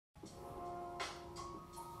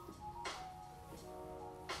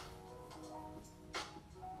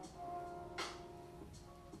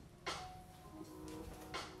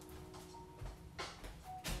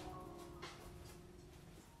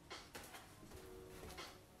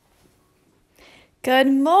Good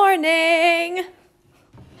morning. It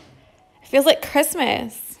feels like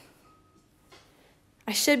Christmas.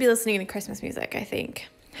 I should be listening to Christmas music, I think.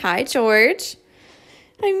 Hi, George.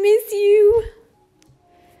 I miss you.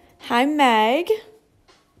 Hi, Meg.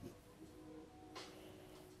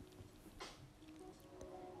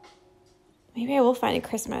 Maybe I will find a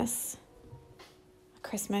Christmas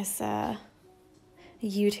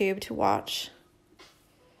YouTube to watch,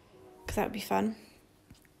 because that would be fun.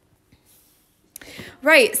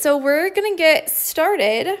 Right, so we're going to get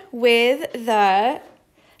started with the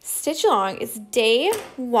stitch along. It's day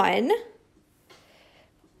 1.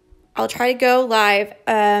 I'll try to go live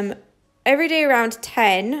every day around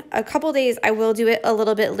 10. A couple days I will do it a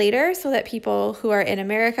little bit later so that people who are in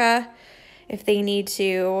America, if they need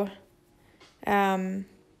to, sorry,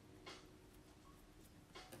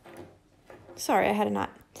 I had a knot.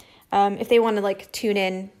 If they want to like tune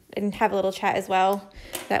in and have a little chat as well,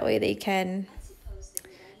 that way they can,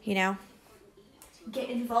 you know, get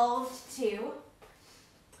involved too.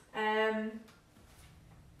 So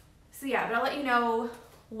yeah, but I'll let you know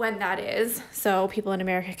when that is so people in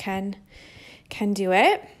America can do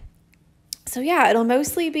it. So yeah, it'll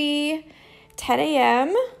mostly be 10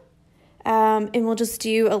 a.m. And we'll just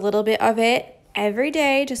do a little bit of it every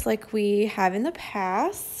day, just like we have in the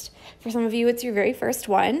past. For some of you, it's your very first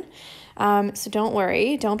one. So don't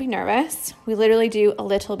worry, don't be nervous. We literally do a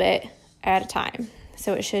little bit at a time.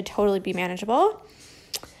 So it should totally be manageable.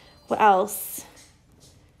 What else?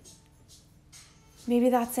 Maybe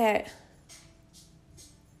that's it.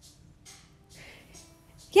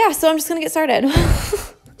 Yeah, so I'm just gonna get started.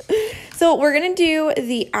 So we're gonna do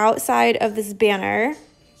the outside of this banner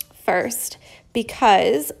first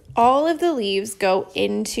because all of the leaves go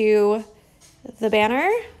into the banner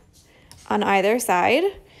on either side.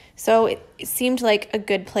 So it seemed like a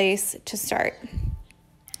good place to start.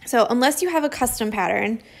 So unless you have a custom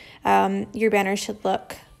pattern, your banner should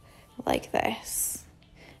look like this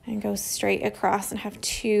and go straight across and have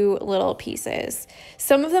 2 little pieces.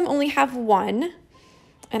 Some of them only have 1,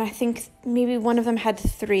 and I think maybe one of them had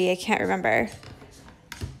 3. I can't remember.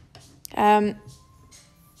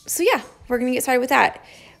 So yeah, we're gonna get started with that.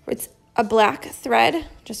 It's a black thread,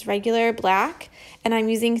 just regular black, and I'm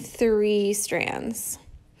using 3 strands.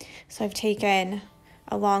 So I've taken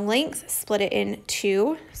a long length, split it in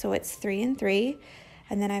 2, so it's 3 and 3,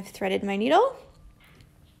 and then I've threaded my needle.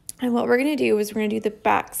 And what we're gonna do is we're gonna do the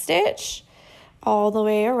back stitch all the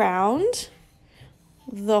way around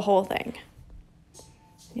the whole thing.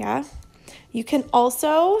 Yeah, you can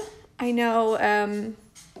also, I know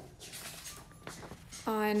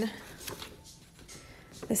on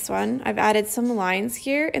this one, I've added some lines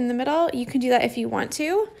here in the middle. You can do that if you want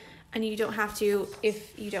to, and you don't have to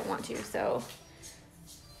if you don't want to. So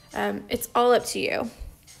it's all up to you.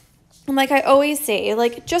 And like I always say,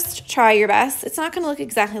 like, just try your best. It's not going to look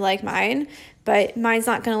exactly like mine, but mine's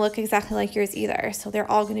not going to look exactly like yours either. So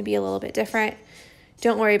they're all going to be a little bit different.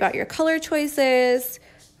 Don't worry about your color choices.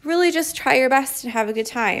 Really just try your best and have a good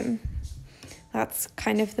time. That's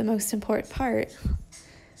kind of the most important part.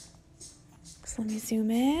 So let me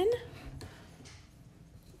zoom in.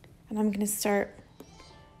 And I'm going to start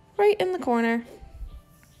right in the corner.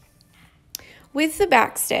 With the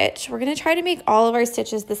back stitch, we're going to try to make all of our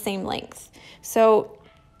stitches the same length. So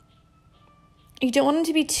you don't want them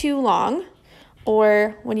to be too long,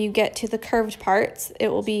 or when you get to the curved parts, it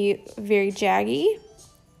will be very jaggy,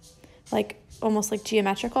 like almost like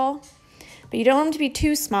geometrical. But you don't want them to be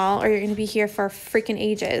too small, or you're going to be here for freaking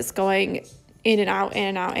ages going in and out, in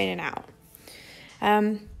and out, in and out.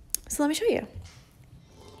 So let me show you.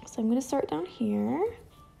 So I'm going to start down here.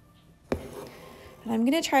 And I'm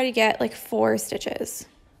going to try to get like 4 stitches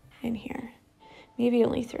in here, maybe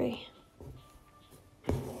only 3.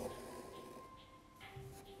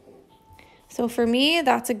 So for me,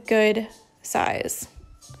 that's a good size.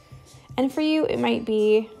 And for you, it might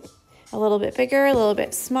be a little bit bigger, a little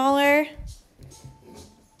bit smaller.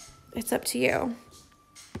 It's up to you.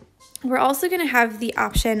 We're also going to have the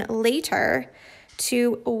option later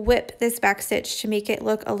to whip this back stitch to make it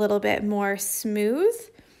look a little bit more smooth.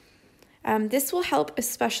 This will help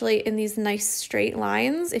especially in these nice straight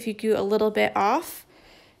lines. If you do a little bit off,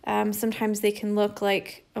 sometimes they can look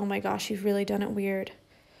like, oh my gosh, you've really done it weird.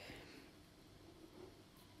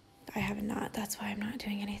 I have a knot, that's why I'm not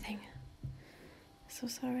doing anything. So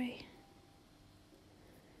sorry.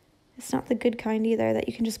 It's not the good kind either, that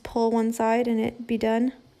you can just pull one side and it be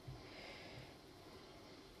done.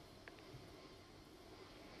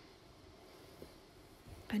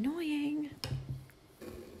 Annoying.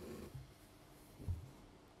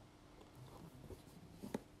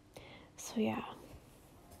 So yeah.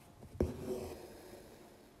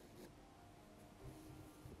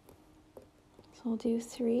 So we'll do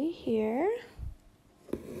 3 here.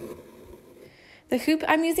 The hoop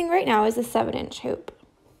I'm using right now is a 7-inch hoop.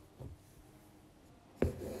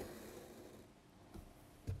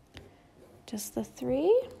 Just the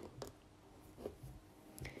 3.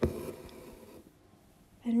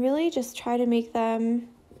 And really just try to make them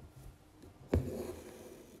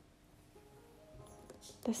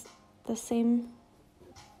the same,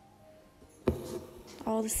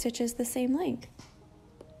 all the stitches the same length.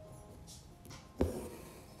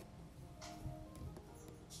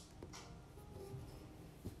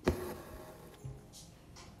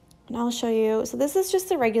 And I'll show you, so this is just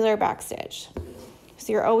the regular back stitch.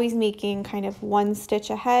 So you're always making kind of 1 stitch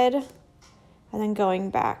ahead and then going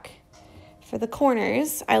back. For the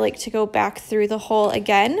corners, I like to go back through the hole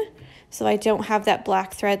again so I don't have that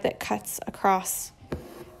black thread that cuts across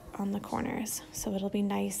on the corners. So it'll be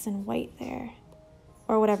nice and white there,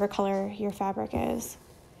 or whatever color your fabric is.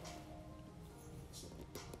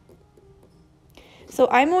 So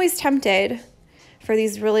I'm always tempted for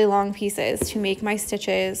these really long pieces to make my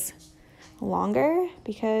stitches longer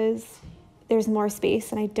because there's more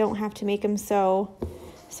space and I don't have to make them so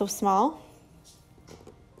small.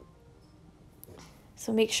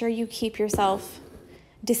 So make sure you keep yourself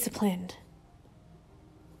disciplined.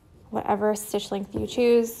 Whatever stitch length you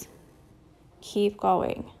choose, keep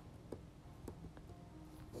going.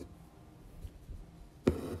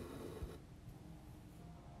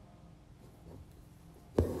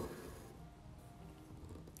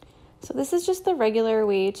 So this is just the regular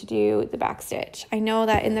way to do the back stitch. I know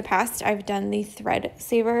that in the past I've done the thread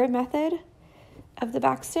saver method of the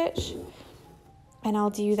back stitch, and I'll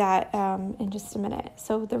do that in just a minute.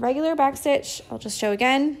 So the regular back stitch, I'll just show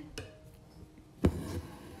again.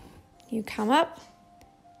 You come up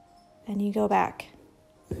and you go back.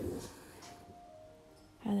 And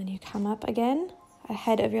then you come up again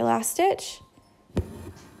ahead of your last stitch,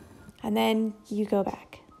 and then you go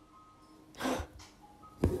back.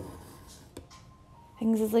 I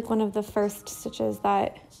think this is like one of the first stitches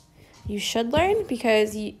that you should learn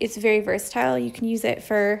because it's very versatile. You can use it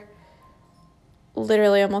for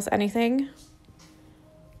literally almost anything.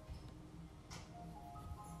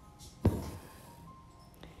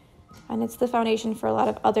 And it's the foundation for a lot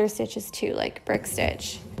of other stitches too, like brick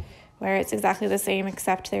stitch, where it's exactly the same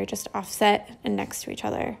except they're just offset and next to each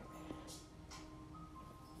other.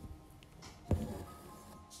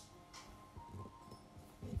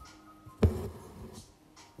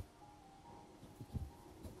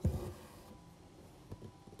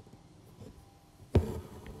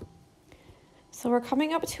 So we're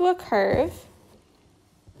coming up to a curve,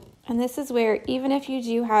 and this is where even if you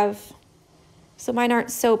do have, so mine aren't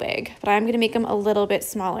so big, but I'm gonna make them a little bit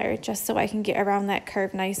smaller just so I can get around that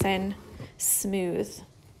curve nice and smooth.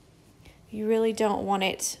 You really don't want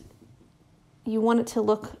it, you want it to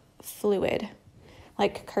look fluid,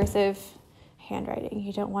 like cursive handwriting.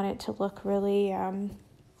 You don't want it to look really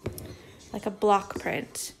like a block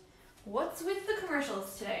print. What's with the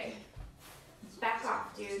commercials today? Back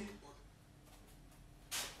off, dude.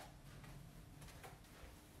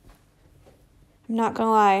 I'm not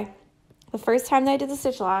gonna lie, the first time that I did the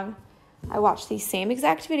stitch along, I watched these same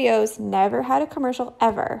exact videos, never had a commercial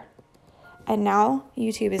ever. And now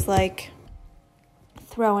YouTube is like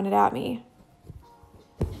throwing it at me.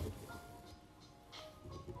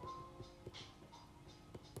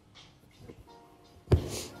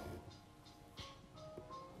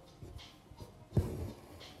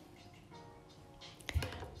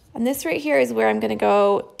 And this right here is where I'm gonna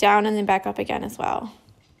go down and then back up again as well.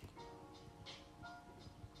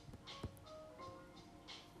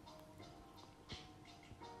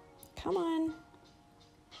 Come on.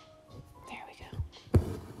 There we go.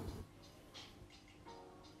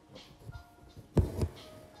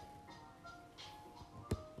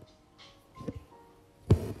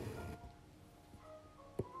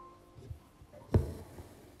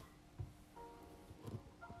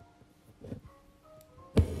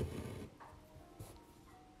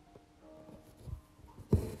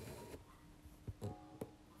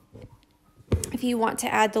 If you want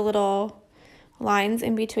to add the little lines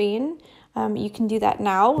in between, you can do that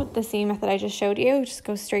now with the same method I just showed you. Just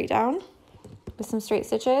go straight down with some straight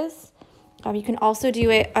stitches. You can also do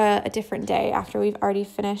it a different day after we've already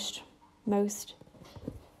finished most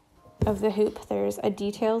of the hoop. There's a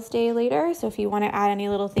details day later, so if you want to add any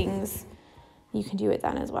little things, you can do it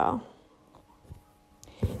then as well.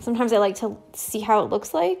 Sometimes I like to see how it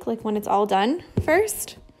looks like when it's all done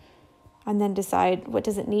first, and then decide what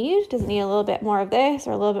does it need. Does it need a little bit more of this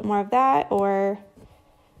or a little bit more of that, or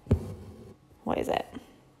what is it?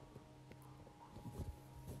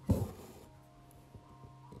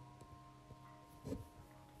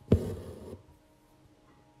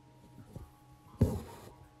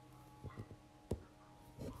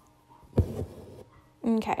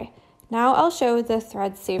 Okay, now I'll show the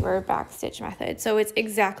thread saver backstitch method. So it's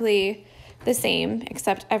exactly the same,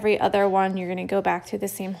 except every other one you're gonna go back through the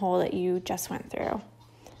same hole that you just went through.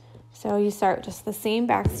 So you start just the same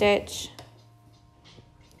backstitch,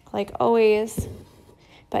 like always,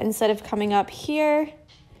 but instead of coming up here,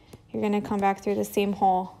 you're gonna come back through the same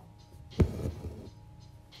hole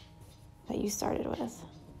that you started with.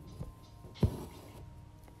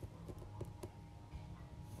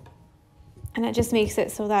 And it just makes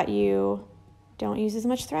it so that you don't use as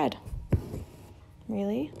much thread.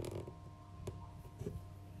 Really?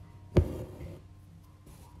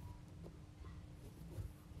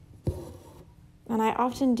 And I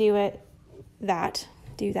often do that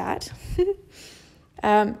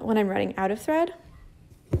when I'm running out of thread.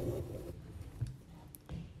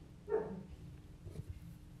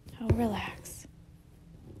 Oh, relax.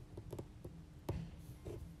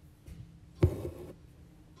 I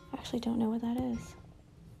actually don't know what that is,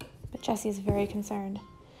 but Jessie's very concerned.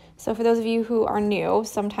 So for those of you who are new,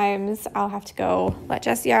 sometimes I'll have to go let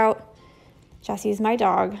Jessie out. Jessie is my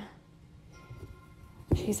dog.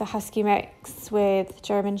 She's a husky mix with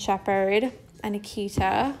German Shepherd and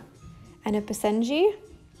Akita and a Basenji.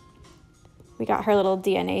 We got her little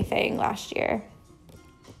DNA thing last year.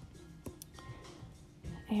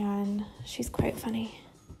 And she's quite funny.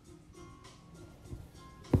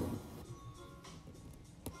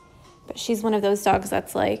 But she's one of those dogs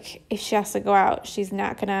that's like, if she has to go out, she's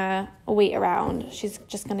not gonna wait around. She's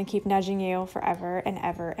just gonna keep nudging you forever and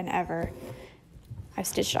ever and ever. I've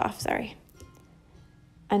stitched off, sorry.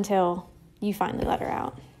 Until you finally let her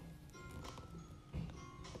out.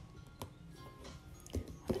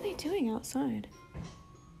 What are they doing outside?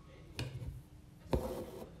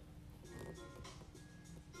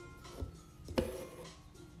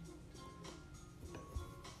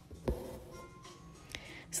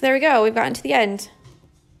 So there we go, we've gotten to the end.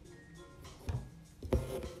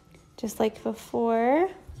 Just like before.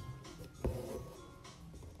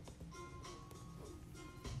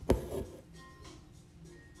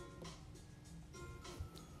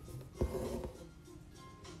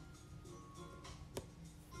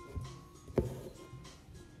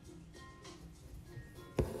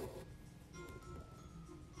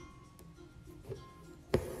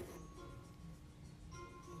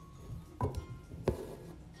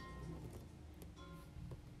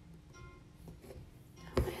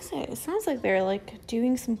 It sounds like they're like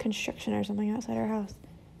doing some construction or something outside our house.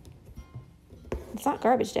 It's not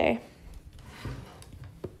garbage day.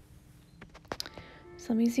 So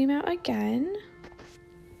let me zoom out again.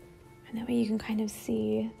 And that way you can kind of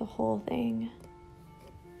see the whole thing.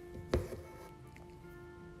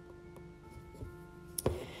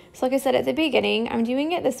 So like I said at the beginning, I'm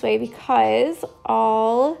doing it this way because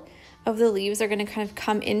all of the leaves are going to kind of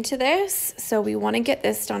come into this. So we want to get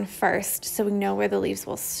this done first so we know where the leaves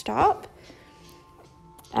will stop.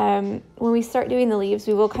 When we start doing the leaves,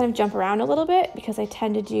 we will kind of jump around a little bit because I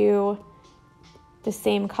tend to do the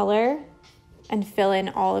same color and fill in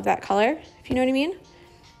all of that color, if you know what I mean.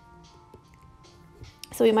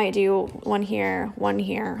 So we might do one here, one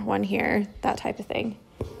here, one here, that type of thing.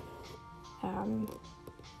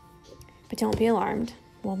 But don't be alarmed.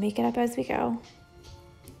 We'll make it up as we go.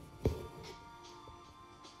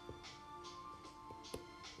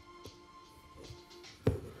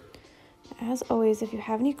 As always, if you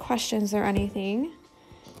have any questions or anything,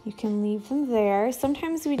 you can leave them there.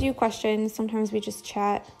 Sometimes we do questions, sometimes we just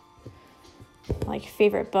chat, like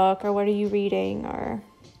favorite book or what are you reading or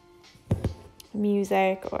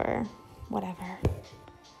music or whatever.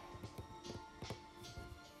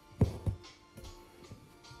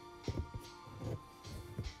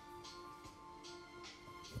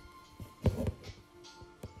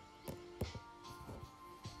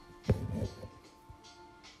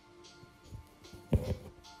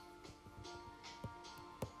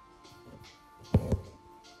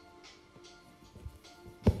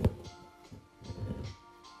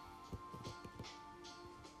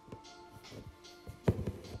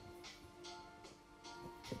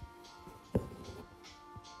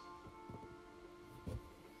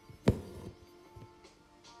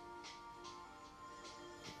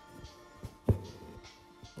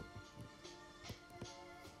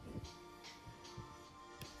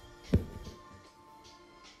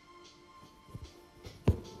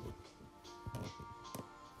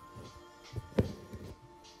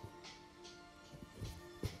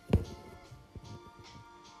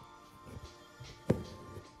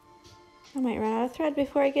 I might run out of thread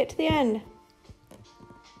before I get to the end.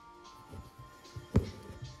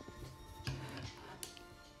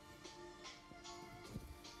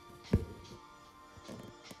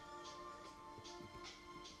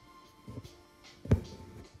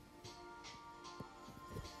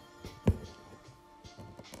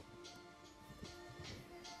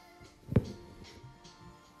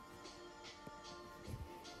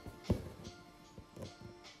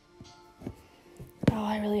 Oh,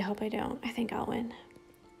 I really hope I don't. I think I'll win.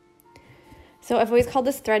 So I've always called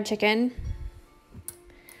this thread chicken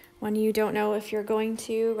when you don't know if you're going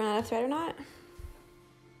to run out of thread or not.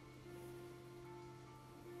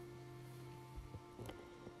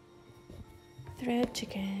 Thread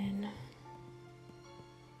chicken.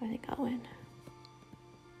 I think I'll win.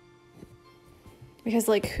 Because,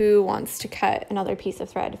 like, who wants to cut another piece of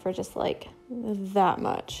thread for just, like, that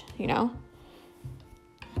much, you know?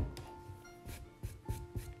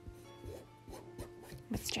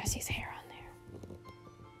 What's Jesse's hair on there?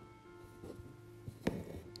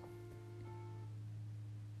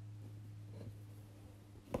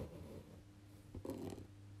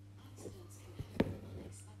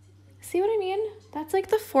 See what I mean? That's, like,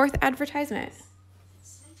 the 4th advertisement.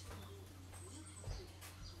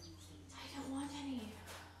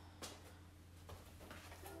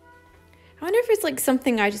 I wonder if it's like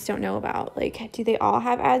something I just don't know about. Like, do they all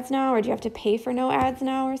have ads now, or do you have to pay for no ads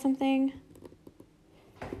now or something?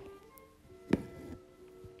 I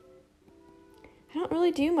don't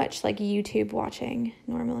really do much like YouTube watching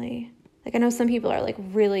normally. Like, I know some people are like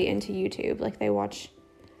really into YouTube. Like, they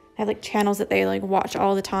have like channels that they like watch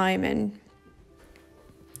all the time, and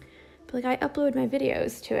but like I upload my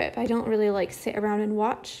videos to it, but I don't really like sit around and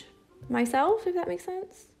watch myself, if that makes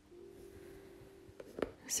sense.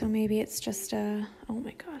 So maybe it's just oh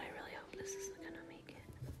my God, I really hope this isn't gonna make it.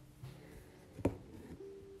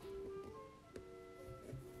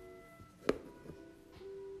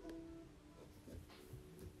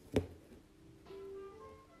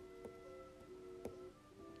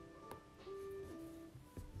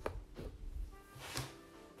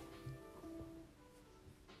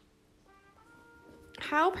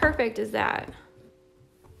 How perfect is that?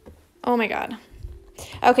 Oh my God.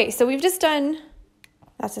 Okay, so we've just done,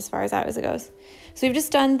 that's as far as out as it goes. So we've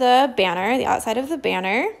just done the banner, the outside of the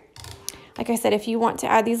banner. Like I said, if you want to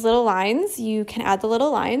add these little lines, you can add the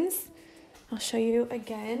little lines. I'll show you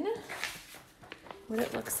again what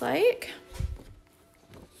it looks like.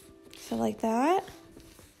 So like that.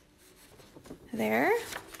 There.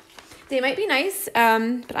 They might be nice,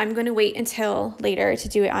 but I'm going to wait until later to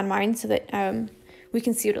do it on mine so that we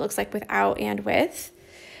can see what it looks like without and with.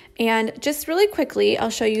 And just really quickly, I'll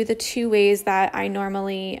show you the 2 ways that I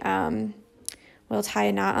normally will tie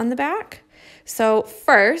a knot on the back. So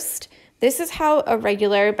first, this is how a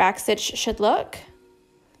regular backstitch should look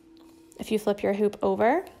if you flip your hoop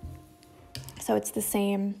over. So it's the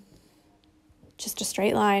same, just a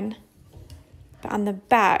straight line. But on the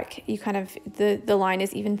back, you kind of, the line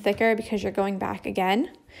is even thicker because you're going back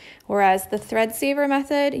again. Whereas the thread saver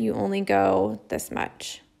method, you only go this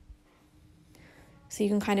much. So you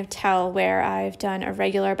can kind of tell where I've done a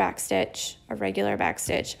regular backstitch,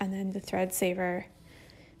 and then the thread saver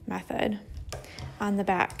method on the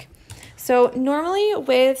back. So normally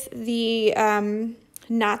with the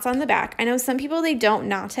knots on the back, I know some people, they don't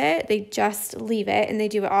knot it, they just leave it and they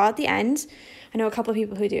do it all at the end. I know a couple of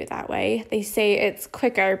people who do it that way. They say it's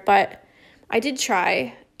quicker, but I did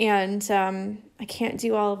try, and I can't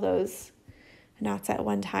do all of those knots at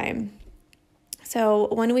one time. So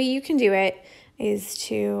one way you can do it is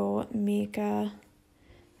to make a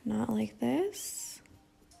knot like this,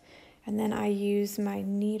 and then I use my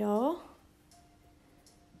needle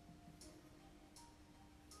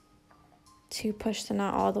to push the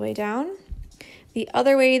knot all the way down. The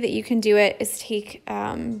other way that you can do it is take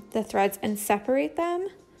the threads and separate them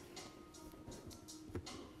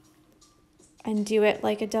and do it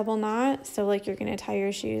like a double knot. So like you're gonna tie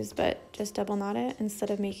your shoes, but just double knot it instead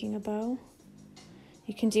of making a bow.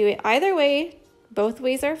 You can do it either way. Both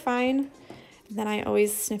ways are fine. Then I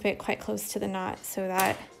always snip it quite close to the knot so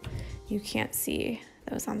that you can't see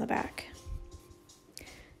those on the back.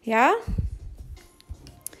 Yeah?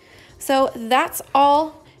 So that's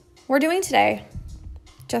all we're doing today.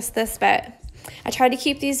 Just this bit. I tried to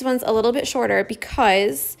keep these ones a little bit shorter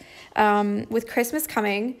because with Christmas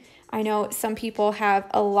coming, I know some people have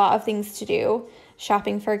a lot of things to do.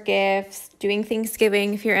 Shopping for gifts, doing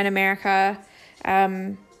Thanksgiving if you're in America.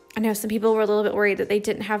 I know some people were a little bit worried that they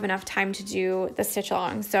didn't have enough time to do the stitch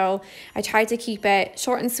along. So I tried to keep it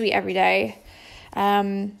short and sweet every day.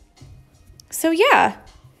 So yeah,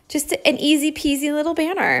 just an easy peasy little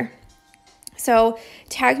banner. So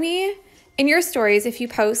tag me in your stories if you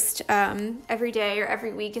post every day or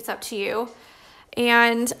every week. It's up to you.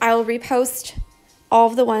 And I'll repost all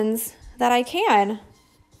of the ones that I can.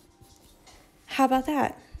 How about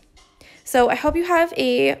that? So I hope you have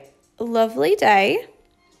a lovely day.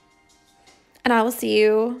 And I will see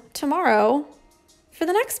you tomorrow for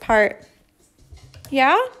the next part.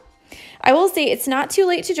 Yeah? I will say it's not too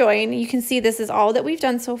late to join. You can see this is all that we've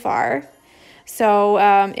done so far. So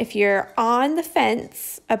if you're on the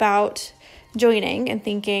fence about joining and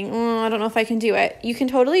thinking, I don't know if I can do it, you can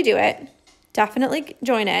totally do it. Definitely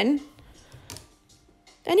join in.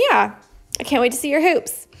 And yeah, I can't wait to see your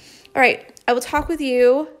hoops. All right, I will talk with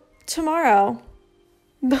you tomorrow.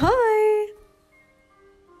 Bye.